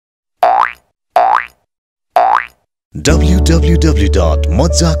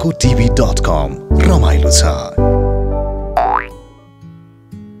www.mazzakotv.com रमाइलो छ।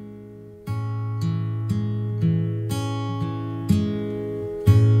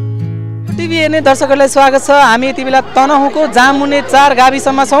 TV हेर्ने दर्शकहरूलाई स्वागत छ। हामी यति बेला तनहुँको जामुने 4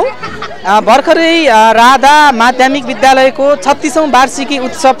 गाविसमा छौँ। भर्खरै राधा माध्यमिक विद्यालयको 36औं वार्षिकी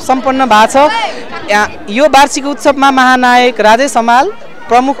उत्सव सम्पन्न भएको छ। यो वार्षिक उत्सवमा महानायक राजेश हमाल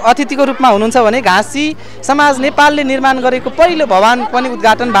प्रमुख अतिथिको रूपमा हुनुहुन्छ भने घाँसी समाज नेपालले निर्माण गरेको पहिलो भवन पनि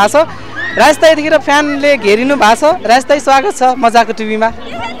उद्घाटन भएको छ। राजेश दाइ यतिखेर फ्यानले घेरिनु भएको छ। राजेश दाइ स्वागत छ मजाको टिभीमा।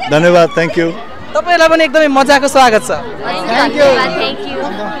 धन्यवाद, थ्याङ्क यू। तपाईलाई पनि एकदमै मजाको स्वागत छ। Thank you.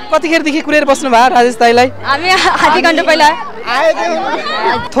 कतिखेरदेखि कुरेर बस्नु भयो राजेश दाइलाई? हामी आधी घण्टा पहिला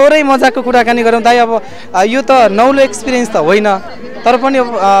थोरै मजाको कुराकानी गरौँ दाइ। अब यो त नौलो एक्सपिरियन्स त होइन, तर पनि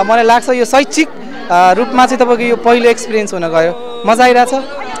मलाई लाग्छ यो शैक्षिक रूपमा चाहिँ तपाईँको यो पहिलो एक्सपिरियन्स हुन गयो। मजा आइरहेछ?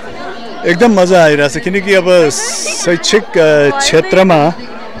 एकदम मजा आइरहेछ, किनकि अब शैक्षिक क्षेत्रमा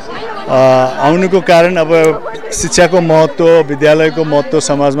आउनुको कारण अब शिक्षाको महत्त्व, विद्यालयको महत्त्व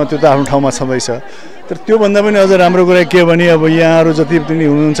समाजमा त्यो त आफ्नो ठाउँमा छँदैछ। तर त्योभन्दा पनि अझ राम्रो कुरा के भने अब यहाँहरू जति पनि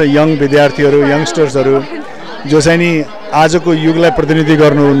हुनुहुन्छ यङ विद्यार्थीहरू, यङ्स्टर्सहरू जो चाहिँ नि आजको युगलाई प्रतिनिधि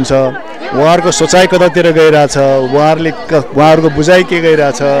गर्नुहुन्छ, उहाँहरूको सोचाइ कतातिर गइरहेछ, उहाँहरूको बुझाइ के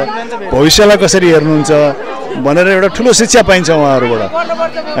गइरहेछ, भविष्यलाई कसरी हेर्नुहुन्छ भनेर एउटा ठुलो शिक्षा पाइन्छ उहाँहरूबाट,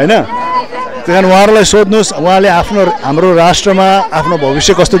 होइन? त्यही कारण उहाँहरूलाई सोध्नुहोस्, उहाँले हाम्रो राष्ट्रमा आफ्नो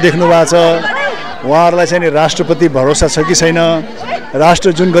भविष्य कस्तो देख्नु भएको छ, उहाँहरूलाई चाहिँ नि राष्ट्रप्रति भरोसा छ कि छैन,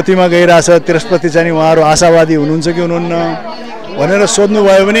 राष्ट्र जुन गतिमा गइरहेछ त्यसप्रति चाहिँ नि उहाँहरू आशावादी हुनुहुन्छ कि हुनुहुन्न भनेर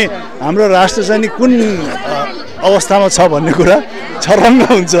सोध्नुभयो भने हाम्रो राष्ट्र चाहिँ नि कुन अवस्थामा छ भन्ने कुरा छर्लङ्ग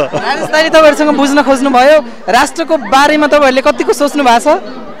हुन्छ। तपाईँहरूसँग बुझ्न खोज्नुभयो राष्ट्रको बारेमा तपाईँहरूले कतिको सोच्नु भएको छ?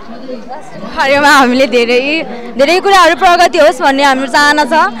 बारेमा हामीले धेरै कुराहरू प्रगति होस् भन्ने हाम्रो चाहना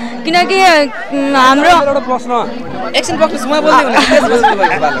छ, किनकि हाम्रो एज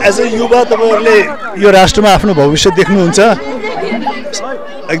अ युवा तपाईँहरूले यो राष्ट्रमा आफ्नो भविष्य देख्नुहुन्छ?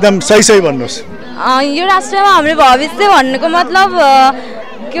 एकदम सही भन्नुहोस्। यो राष्ट्रमा हाम्रो भविष्य भन्नुको मतलब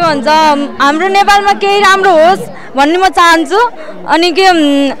के भन्छ, हाम्रो नेपालमा केही राम्रो होस् भन्ने म चाहन्छु। अनि के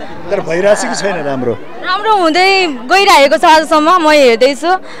तर भइरहेछ कि छैन? राम्रो हुँदै गइरहेको छ, आजसम्म म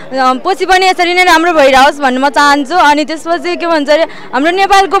हेर्दैछु। पछि पनि यसरी नै राम्रो भइरहोस् भन्ने म चाहन्छु। अनि त्यसपछि के भन्छ अरे, हाम्रो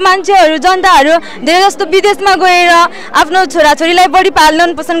नेपालको मान्छेहरू, जनताहरू धेरै जस्तो विदेशमा गएर आफ्नो छोराछोरीलाई बढी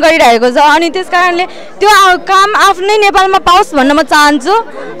पालन पोषण गरिरहेको छ। अनि त्यस कारणले त्यो काम आफ्नै नेपालमा पाओस् भन्न म चाहन्छु।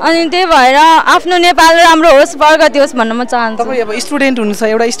 अनि त्यही भएर आफ्नो नेपाल राम्रो होस्, प्रगति होस् भन्न म चाहन्छु। तपाईँ अब स्टुडेन्ट हुनुहुन्छ,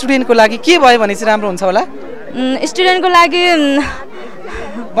 एउटा स्टुडेन्टको लागि के भयो भने चाहिँ राम्रो हुन्छ होला? स्टुडेन्टको लागि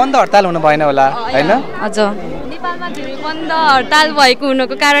बन्द हडताल हुनु भएन होला, होइन? हजुर, नेपालमा धेरै बन्द हडताल भएको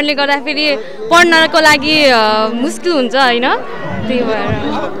हुनुको कारणले गर्दाखेरि पढ्नको लागि मुस्किल हुन्छ, होइन? त्यही भएर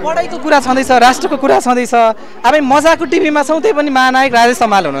पढाइको कुरा छँदैछ, राष्ट्रको कुरा छँदैछ। अब मजाको टिभीमा छौँ, त्यही पनि महानायक राजेश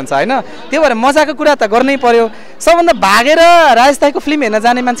हमाल हुनुहुन्छ, होइन? त्यही भएर मजाको कुरा त गर्नै पर्यो। सबभन्दा भागेर राजेश दाइको फिल्म हेर्न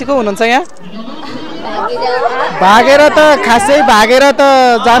जाने मान्छे को हुनुहुन्छ यहाँ? भागेर त खासै भागेर त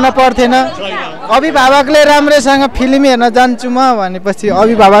जान पर्थेन। अभिभावकले राम्रैसँग फिल्म हेर्न जान्छु म भनेपछि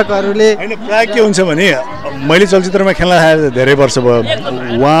अभिभावकहरूले होइन, प्रायः के हुन्छ भने मैले चलचित्रमा खेल्न थालेको धेरै वर्ष भयो,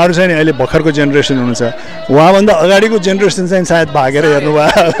 उहाँहरू चाहिँ अहिले भर्खरको जेनेरेसन हुनुहुन्छ, उहाँभन्दा अगाडिको जेनेरेसन चाहिँ सायद भागेर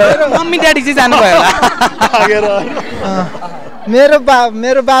हेर्नुभयो। मम्मी ड्याडी चाहिँ जानुभयो भागेर।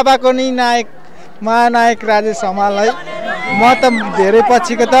 मेरो बाबाको नै नायक महानायक राजेश हमाल है। म त धेरै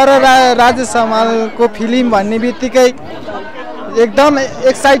पछिको, तर राजेश हमालको फिल्म भन्ने बित्तिकै एकदम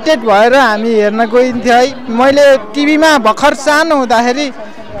एक्साइटेड भएर हामी हेर्न गइन्थ्यो है। मैले टिभीमा भर्खर सानो हुँदाखेरि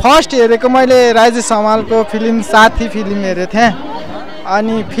फर्स्ट हेरेको मैले राजेश हमालको फिल्म साथी फिल्म हेरेको थिएँ।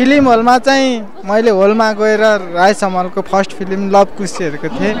 अनि फिल्म हलमा चाहिँ मैले हलमा गएर राजेश हमालको फर्स्ट फिल्म लभ कुश हेरेको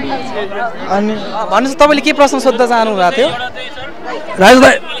थिएँ। अनि भन्नुहोस् तपाईँले के प्रश्न सोध्न चाहनु भएको थियो? राजेश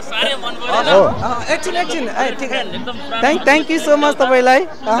दाइ थ्याङ्क यू सो मच तपाईँलाई।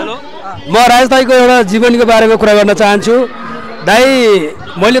 म राजेश दाइको एउटा जीवनीको बारेमा कुरा गर्न चाहन्छु। दाइ,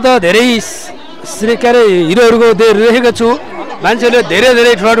 मैले त धेरै के अरे हिरोहरूको देखेको छु, मान्छेहरूले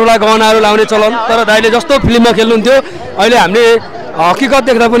धेरै ठुला गहनाहरू लाउने चलन, तर दाइले जस्तो फिल्ममा खेल्नुहुन्थ्यो अहिले हामीले हकिकत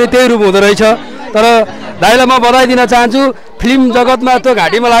देख्दा पनि त्यही रूप हुँदो रहेछ। तर दाइलाई म बधाई दिन चाहन्छु। फिल्म जगतमा त्यो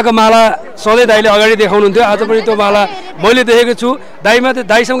घाँटीमा लगाएको माला सधैँ दाइले अगाडि देखाउनुहुन्थ्यो, आज पनि त्यो माला मैले देखेको छु।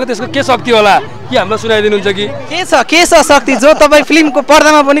 दाइसँग त्यसको के शक्ति होला कि हामीलाई सुनाइदिनुहुन्छ कि? के छ शक्ति जो तपाईँ फिल्मको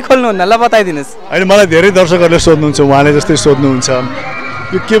पर्दामा पनि खोल्नुहुन्न? ल बताइदिनुहोस्। होइन, मलाई धेरै दर्शकहरूले सोध्नुहुन्छ, उहाँले जस्तै सोध्नुहुन्छ।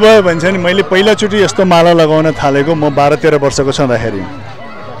 यो के भयो भने चाहिँ मैले पहिलाचोटि यस्तो माला लगाउन थालेको म 12-13 वर्षको छँदाखेरि,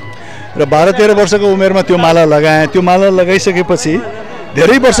 र 12-13 वर्षको उमेरमा त्यो माला लगाएँ। त्यो माला लगाइसकेपछि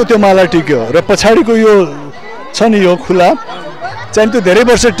धेरै वर्ष त्यो माला टिक्यो, र पछाडिको यो छ नि यो खुला चाहिँ त्यो धेरै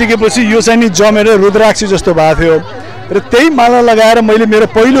वर्ष टिकेपछि यो चाहिँ नि जमेर रुद्राक्षी जस्तो भएको थियो र त्यही माला लगाएर मैले मेरो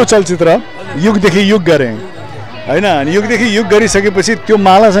पहिलो चलचित्र युगदेखि युग गरेँ हैन। अनि युगदेखि युग गरिसकेपछि त्यो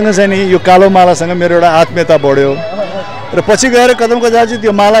मालासँग चाहिँ नि यो कालो मालासँग मेरो एउटा आत्मीयता बढ्यो र पछि गएर कदम कदा चाहिँ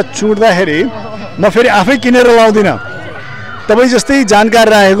त्यो माला चुड्दाखेरि म फेरि आफै किनेर लाउँदिनँ। तपाईँ जस्तै जानकार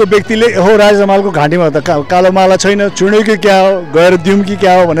राखेको व्यक्तिले हो राजेश हमालको घाँटीमा त कालो माला छैन, चुड्यो कि क्या हो, गएर दिउँ कि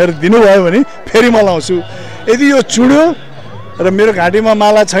क्या हो भनेर दिनुभयो भने फेरि म लाउँछु। यदि यो चुड्यो र मेरो घाँटीमा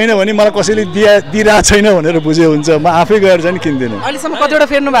माला छैन भने मलाई कसैले दिइरहेको छैन भनेर बुझे हुन्छ, म आफै गएर चाहिँ किन्दिनँ। अहिलेसम्म कतिवटा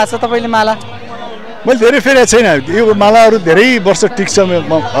फेर्नु भएको छ तपाईँले माला? मैले धेरै फेरेको छैन, यो मालाहरू धेरै वर्ष टिक्छ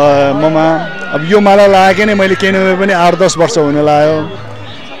ममा। अब यो माला लगाएकै नै मैले केही नभए पनि 8-10 वर्ष हुन लाग्यो।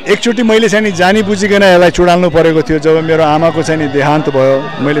 एकचोटि मैले चाहिँ नि जानी बुझिकन यसलाई चुडाल्नु परेको थियो जब मेरो आमाको चाहिँ नि देहान्त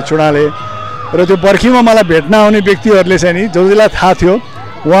भयो, मैले चुडालेँ र त्यो बर्खीमा मलाई भेट्न आउने व्यक्तिहरूले चाहिँ नि जसलाई थाहा थियो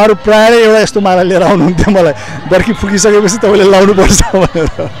उहाँहरू प्रायः एउटा यस्तो माला लिएर आउनुहुन्थ्यो मलाई, बर्खी फुकिसकेपछि तपाईँले लाउनुपर्छ भनेर।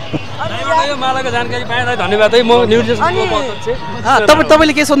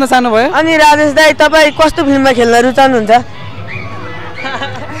 तपाईँले के सोध्न चाहनुभयो? अनि राजेश दाई तपाईँ कस्तो फिल्ममा खेल्न रुचाउनुहुन्छ?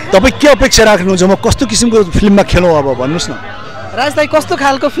 तपाईँ के अपेक्षा राख्नुहुन्छ म कस्तो किसिमको फिल्ममा खेलौँ अब भन्नुहोस् न। राजेश दाई कस्तो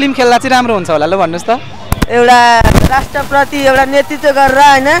खालको फिल्म खेल्दा चाहिँ राम्रो हुन्छ होला ल भन्नुहोस् त। एउटा राष्ट्रप्रति एउटा नेतृत्व गरेर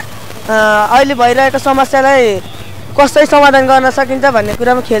होइन अहिले भइरहेको समस्यालाई कसरी समाधान गर्न सकिन्छ भन्ने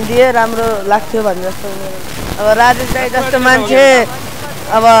कुरामा खेलिदिए राम्रो लाग्थ्यो भन्ने जस्तो। अब राजेश दाई जस्तो मान्छे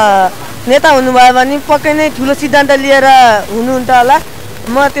अब नेता हुनुभयो भने पक्कै नै ठुलो सिद्धान्त लिएर हुनुहुन्छ होला,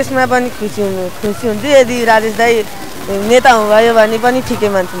 म त्यसमा पनि खुसी हुन्छु यदि राजेश दाई नेता हुनुभयो भने पनि ठिकै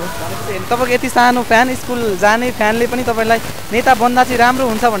मान्छु म। तपाईँको यति सानो फ्यान, स्कुल जाने फ्यानले पनि तपाईँलाई नेता बन्दा चाहिँ राम्रो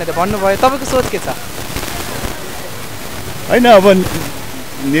हुन्छ भनेर भन्नुभयो, तपाईँको सोच के छ? होइन अब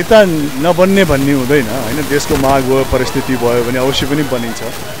नेता नबन्ने भन्ने हुँदैन होइन, देशको माग भयो परिस्थिति भयो भने अवश्य पनि बनिन्छ।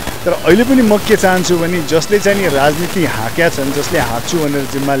 तर अहिले पनि म के चाहन्छु भने जसले चाहिँ नि राजनीति हाँक्या छन्, जसले हाँक्छु भनेर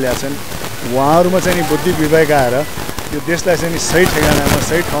जिम्मा ल्याएछन् उहाँहरूमा चाहिँ नि बुद्धि विवेक आएर यो देशलाई चाहिँ नि सही ठेगानामा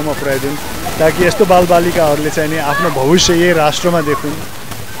सही ठाउँमा पुर्याइदिउन् ताकि यस्तो बालबालिकाहरूले चाहिँ नि आफ्नो भविष्य यही राष्ट्रमा देखुन्,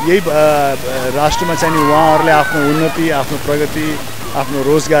 यही राष्ट्रमा चाहिँ नि उहाँहरूले आफ्नो उन्नति, आफ्नो प्रगति, आफ्नो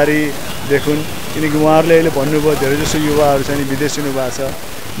रोजगारी देखुन्। किनकि उहाँहरूले अहिले भन्नुभयो धेरैजसो युवाहरू चाहिँ नि विदेश हुनुभएको छ।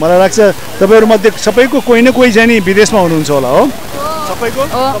 मलाई लाग्छ तपाईँहरूमध्ये सबैको कोही न कोही चाहिँ नि विदेशमा हुनुहुन्छ होला हो? सबैको?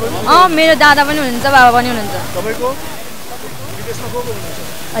 मेरो दादा पनि हुनुहुन्छ, बाबा पनि हुनुहुन्छ। तपाईँको विदेशमा को हुनुहुन्छ?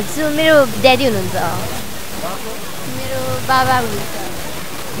 हजुर मेरो ड्याडी हुनुहुन्छ, मेरो बाबा हुनुहुन्छ,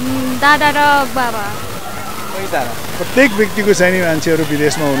 दादा र बाबा। प्रत्येक व्यक्तिको चाहिँ नि मान्छेहरू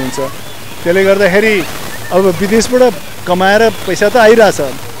विदेशमा हुनुहुन्छ। त्यसले गर्दाखेरि अब विदेशबाट कमाएर पैसा त आइरहेछ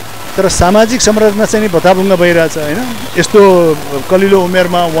तर सामाजिक संरचना चाहिँ नि भत्ताभुङ्ग भइरहेछ होइन। यस्तो कलिलो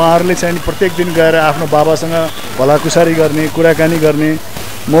उमेरमा उहाँहरूले चाहिँ नि प्रत्येक दिन गएर आफ्नो बाबासँग भलाकुसारी गर्ने, कुराकानी गर्ने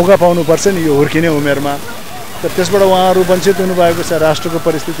मौका पाउनुपर्छ नि यो हुर्किने उमेरमा। तर त्यसबाट उहाँहरू वञ्चित हुनुभएको छ राष्ट्रको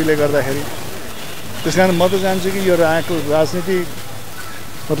परिस्थितिले गर्दाखेरि। त्यस कारण म त चाहन्छु कि यो राजनीति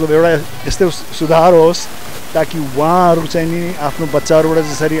मतलब एउटा यस्तो सुधार होस् ताकि उहाँहरू चाहिँ नि आफ्नो बच्चाहरूबाट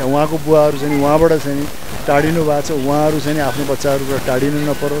जसरी उहाँको बुवाहरू चाहिँ नि उहाँबाट चाहिँ नि टाढिनु भएको छ उहाँहरू चाहिँ नि आफ्नो बच्चाहरूबाट टाढिनु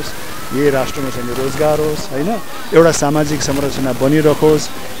नपरोस्, यही राष्ट्रमा चाहिँ नि रोजगार होस् होइन, एउटा सामाजिक संरचना बनिरहोस्,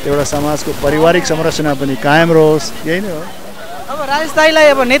 एउटा समाजको पारिवारिक संरचना पनि कायम रहोस्, यही नै हो। अब राजेश दाईलाई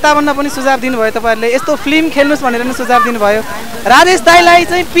अब नेता बन्न पनि सुझाव दिनुभयो तपाईँहरूले, यस्तो फिल्म खेल्नुहोस् भनेर पनि सुझाव दिनुभयो। राजेश दाईलाई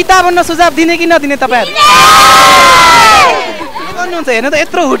चाहिँ पिता बन्न सुझाव दिने कि नदिने तपाईँहरू? भन्नुहुन्छ हेर्नु त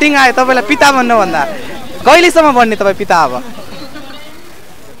यत्रो हुटिङ आयो तपाईँलाई पिता बन्न भन्दा, कहिलेसम्म बन्ने तपाईँ पिता? अब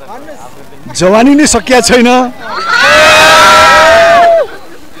जवानी नै सकिया छैन,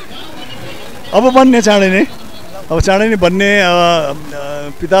 अब बन्ने चाँडै नै, अब चाँडै नै बन्ने,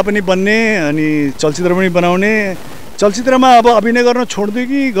 पिता पनि बन्ने अनि चलचित्र पनि बनाउने। चलचित्रमा अब अभिनय गर्न छोड्दियो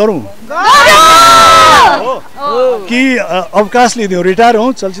कि गरौँ कि अवकाश लिइदिउँ, रिटायर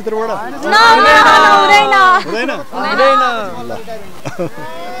हौँ चलचित्रबाट?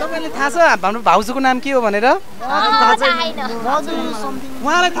 तपाईँले थाहा छ हाम्रो भाउजूको नाम के हो भनेर?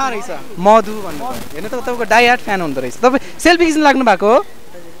 उहाँलाई थाहा रहेछ, मधु भन्नु। हेर्नु त तपाईँको डाइहार्ड फ्यान हुँदो रहेछ। तपाईँ सेल्फी खिच्नु लाग्नु भएको हो?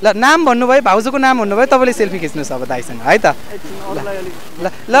 ल नाम भन्नुभयो, भाउजूको नाम भन्नुभयो, तपाईँले सेल्फी खिच्नुहोस् अब दाइसँग है त। ल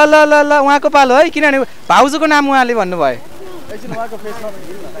ल ल ल ल उहाँको पालो है, किनभने भाउजूको नाम उहाँले भन्नुभयो।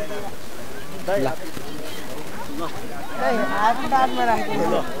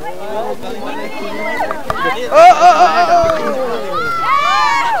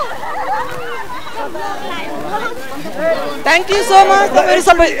 थ्याङ्क यू सो मच तपाईँहरू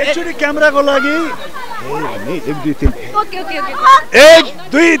सबै। एकचोटि क्यामेराको लागि 1 2 3 ओके ओके ओके 1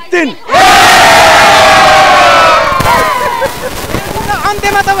 2 3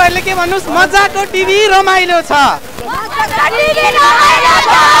 अन्त्यमा तपाईँहरूले के भन्नुहोस्? मजाको टिभी रमाइलो छ।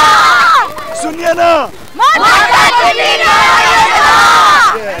 सुनिएन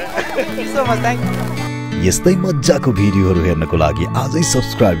सो मच थ्याङ्क यू। यस्तै मज्जाको भिडियोहरू हेर्नको लागि आजै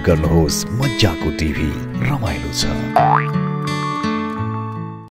सब्स्क्राइब गर्नुहोस् मज्जाको टिभी, रमाइलो छ।